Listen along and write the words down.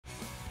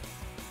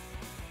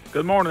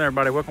Good morning,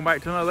 everybody. Welcome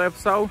back to another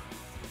episode.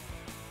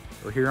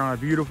 We're here on a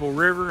beautiful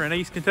river in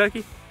East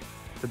Kentucky.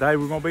 Today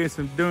we're going to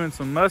be doing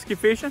some muskie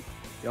fishing.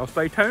 Y'all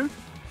stay tuned.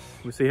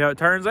 We'll see how it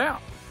turns out.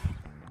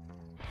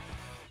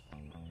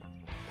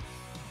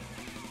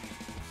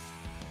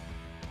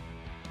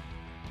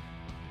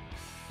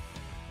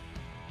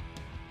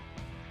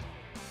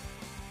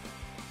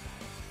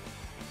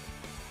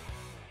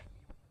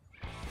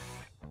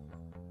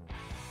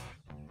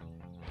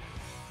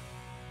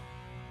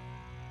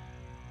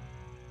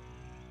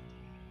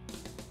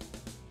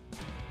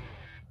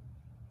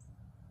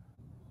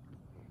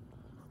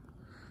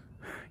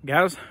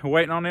 Guys, we're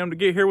waiting on them to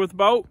get here with the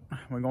boat.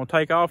 We're gonna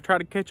take off, try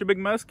to catch a big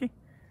muskie.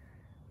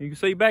 You can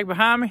see back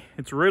behind me,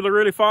 it's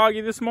really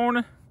foggy this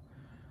morning.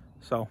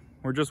 So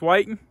we're just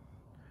waiting.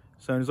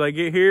 As soon as they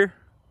get here,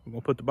 we're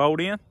gonna put the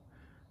boat in,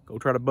 go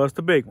try to bust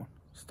a big one.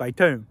 Stay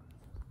tuned.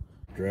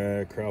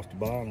 Drag across the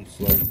bottom,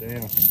 slow it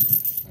down.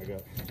 I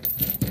got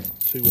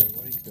 2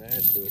 lengths to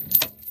add to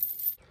it.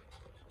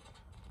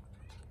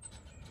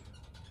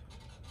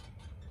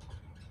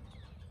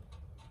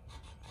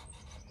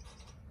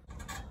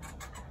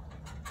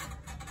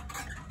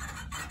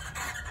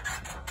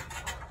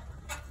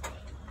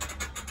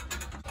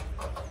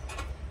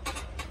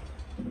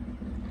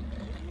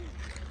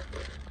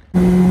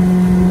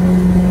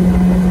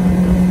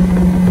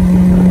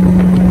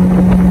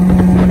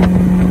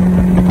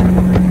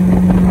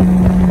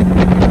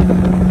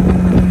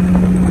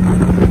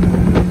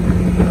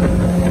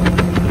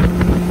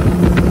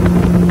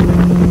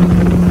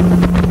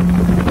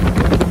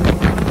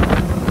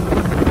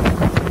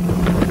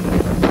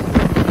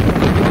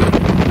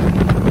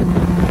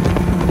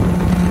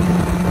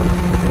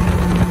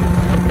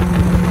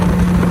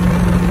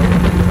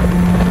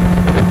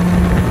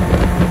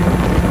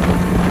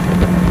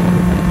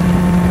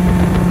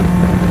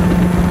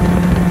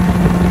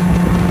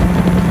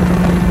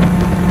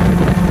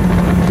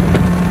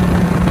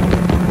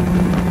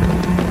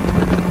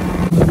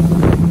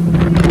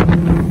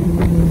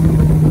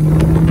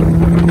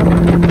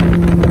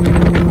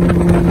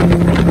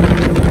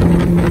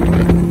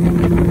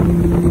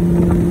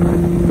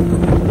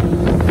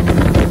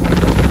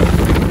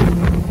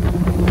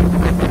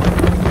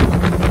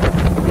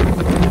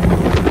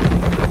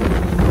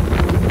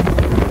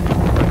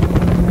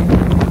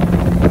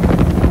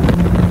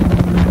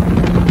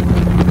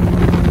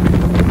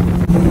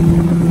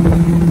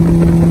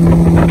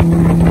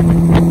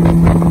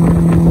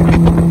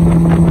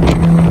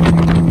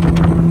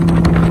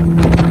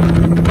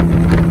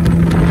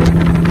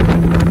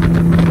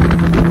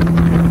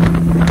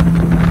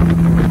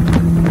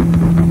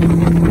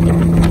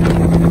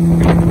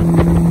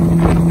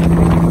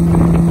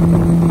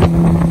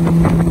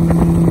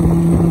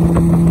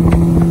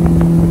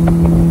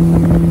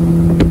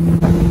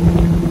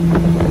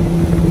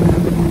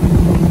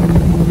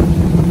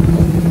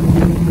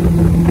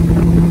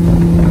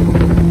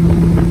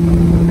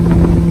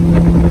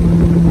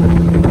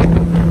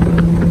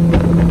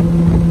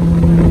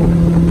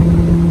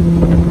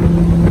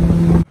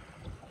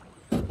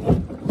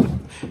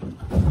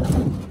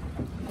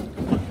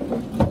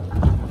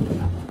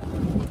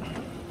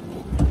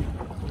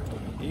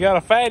 You got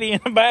a fatty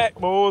in the back,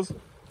 boys.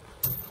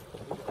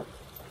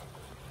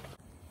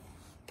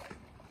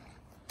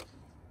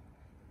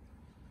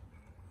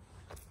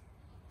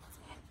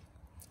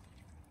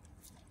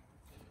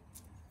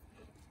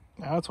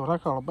 Now, that's what I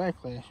call a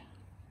backlash.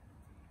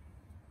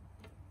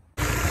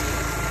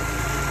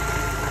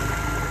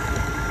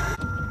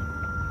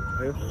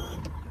 Well,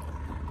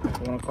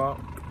 1 o'clock.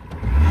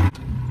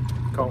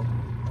 Caught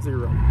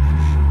 0.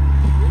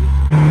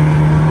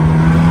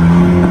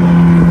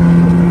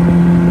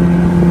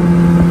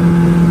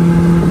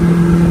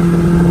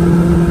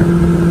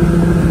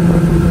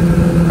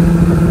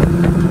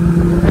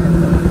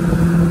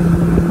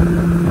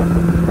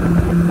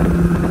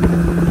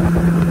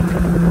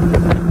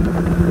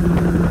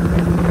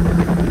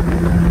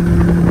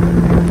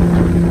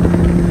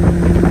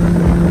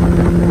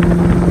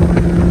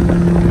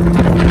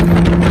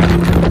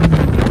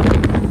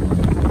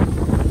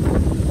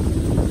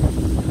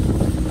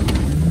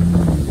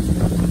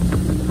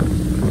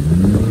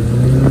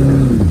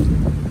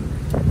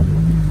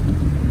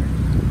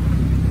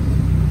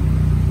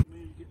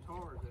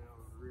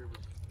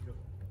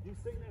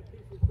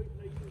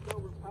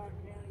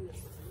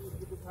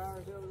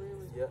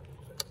 Yep,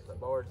 that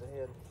barge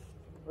ahead.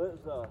 Well, it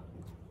was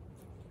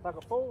like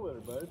a 4-wheeler,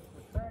 bud.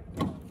 The track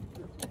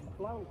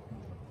float.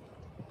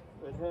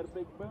 It had a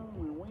big boom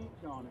and a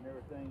winch on it and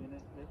everything, and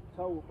it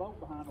towed a boat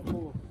behind a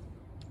full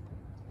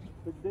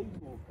of big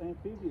diesel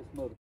amphibious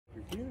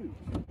motherfuckers. Huge.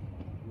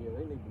 Yeah,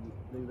 they need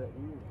to do that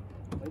here.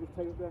 They just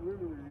take it down the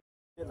river.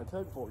 Getting a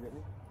tug for it, didn't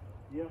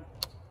they? Yeah.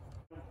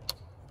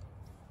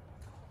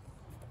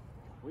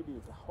 We did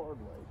it the hard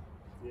way.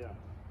 Yeah.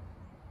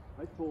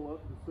 They pull up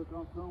and just took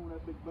on throwing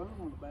that big boom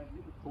on the back and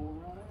it was pulling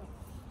right out.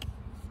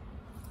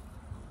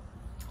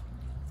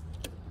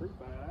 Pretty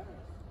badass.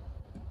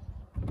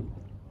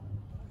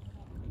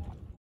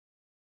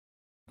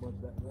 What's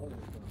that water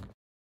from?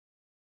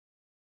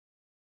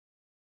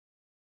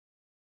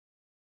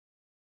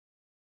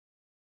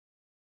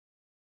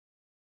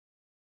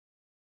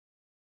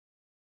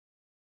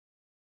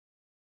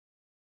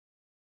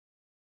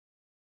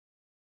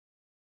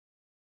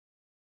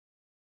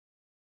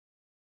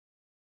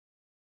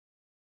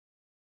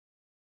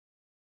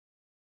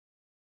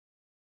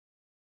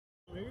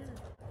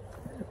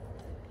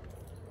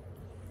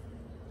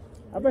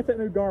 I bet that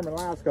new Garmin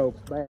live scope's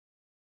bad.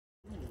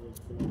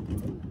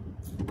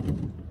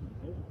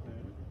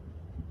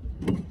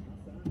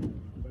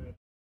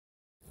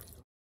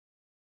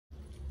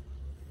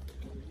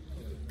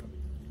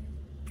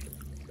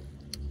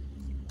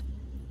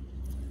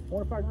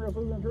 Wonder if I can reel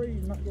through them trees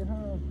and not get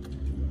hung.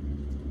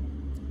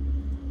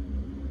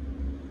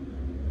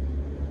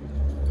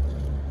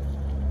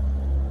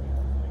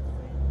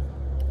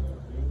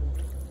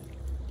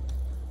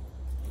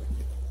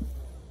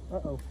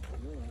 Uh-oh.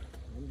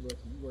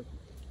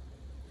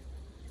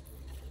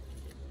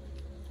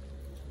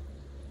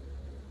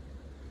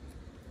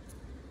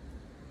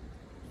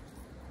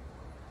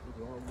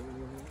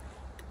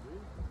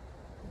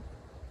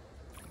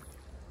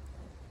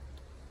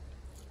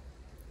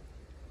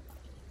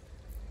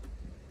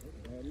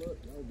 Look,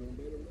 y'all doing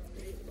better than I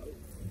did, buddy.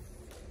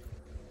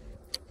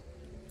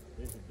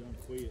 This was done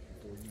quick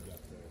before you got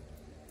there.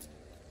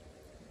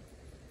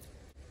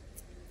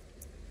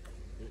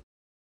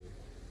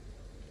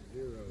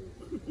 Zero.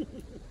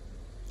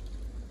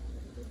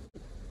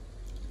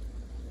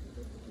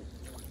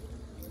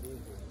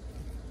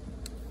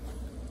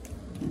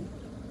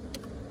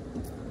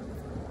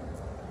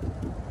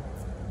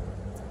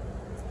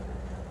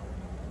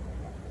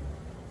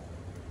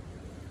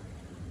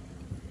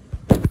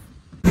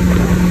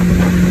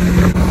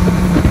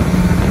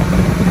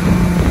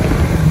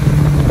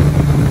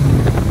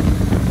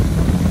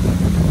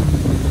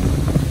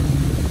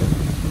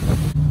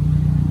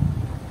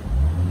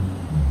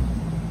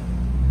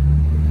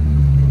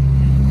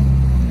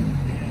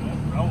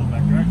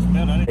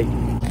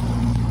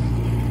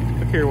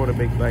 Look here, what a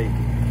big bait.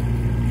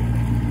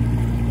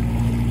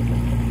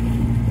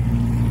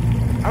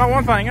 I know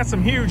one thing, that's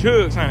some huge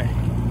hooks, ain't it?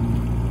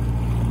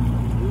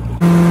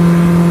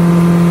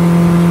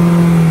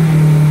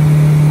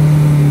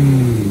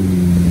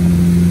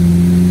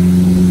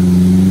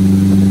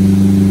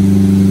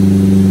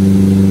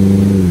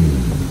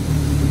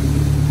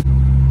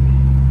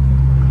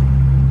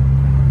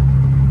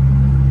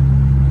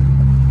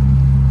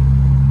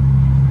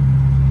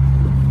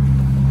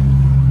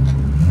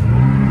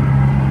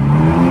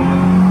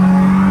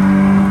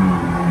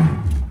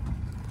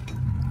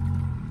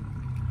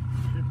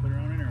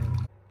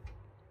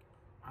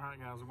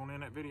 Guys, we're going to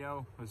end that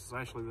video. This is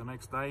actually the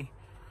next day.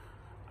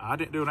 I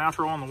didn't do an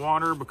outro on the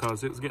water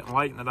because it was getting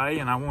late in the day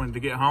and I wanted to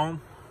get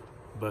home,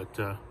 but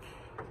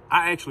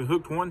I actually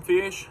hooked one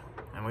fish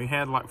and we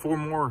had like 4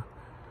 more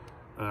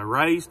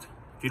raised.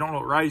 If you don't know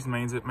what raised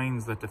means, it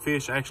means that the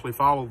fish actually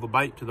follow the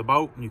bait to the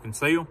boat and you can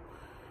see them.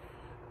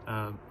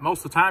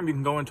 Most of the time you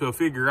can go into a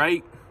figure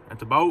 8 at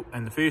the boat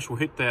and the fish will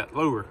hit that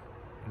lure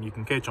and you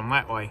can catch them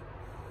that way.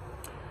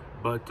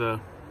 But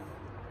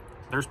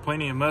there's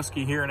plenty of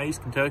muskie here in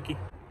East Kentucky.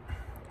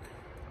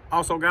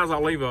 Also, guys,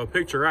 I'll leave a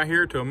picture right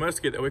here to a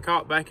muskie that we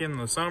caught back in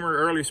the summer,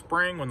 early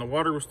spring when the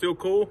water was still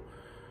cool.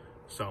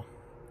 So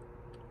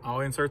I'll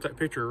insert that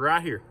picture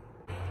right here.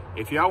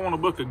 If y'all want to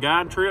book a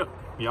guide trip,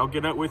 y'all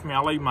get up with me.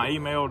 I'll leave my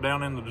email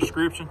down in the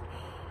description.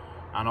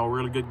 I know a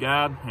really good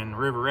guide in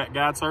River Rat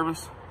Guide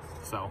Service.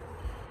 So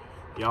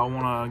y'all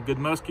want a good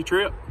muskie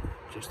trip,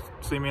 just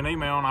send me an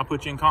email and I'll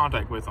put you in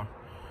contact with them.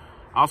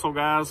 Also,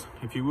 guys,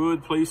 if you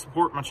would, please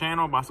support my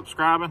channel by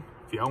subscribing.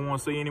 If y'all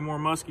want to see any more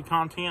muskie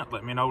content,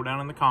 let me know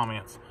down in the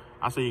comments.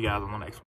 I'll see you guys on the next one.